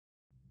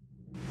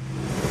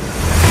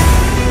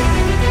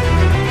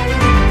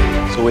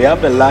We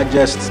have the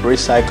largest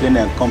recycling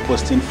and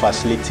composting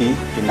facility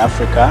in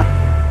Africa.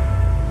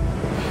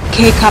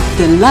 KCARP,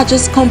 the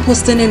largest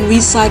composting and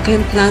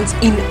recycling plant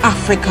in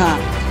Africa,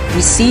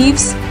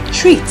 receives,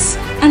 treats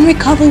and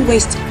recovers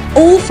waste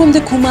all from the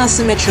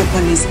Kumasi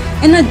metropolis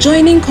and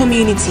adjoining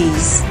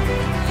communities.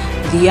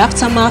 The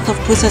aftermath of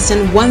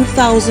processing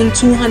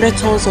 1,200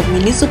 tons of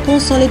municipal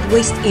solid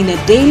waste in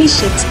a daily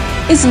shift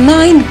is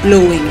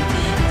mind-blowing.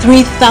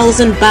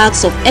 3,000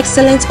 bags of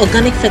excellent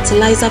organic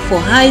fertilizer for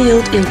high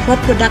yield in crop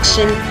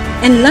production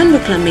and land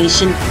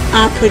reclamation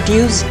are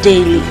produced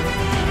daily.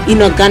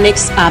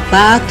 Inorganics are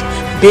bagged,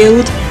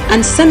 baled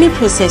and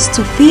semi-processed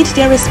to feed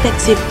their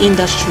respective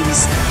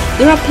industries.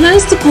 There are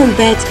plans to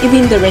convert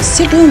even the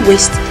residual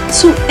waste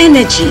to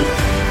energy.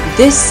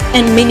 This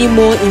and many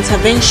more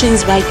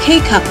interventions by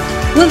KCARP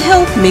will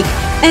help make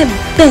a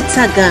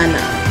better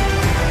Ghana.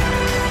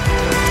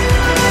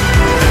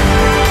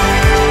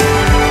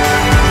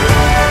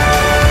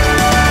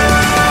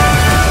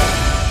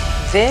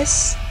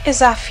 This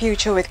is our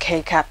future with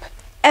KCARP,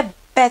 a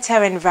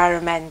better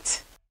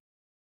environment.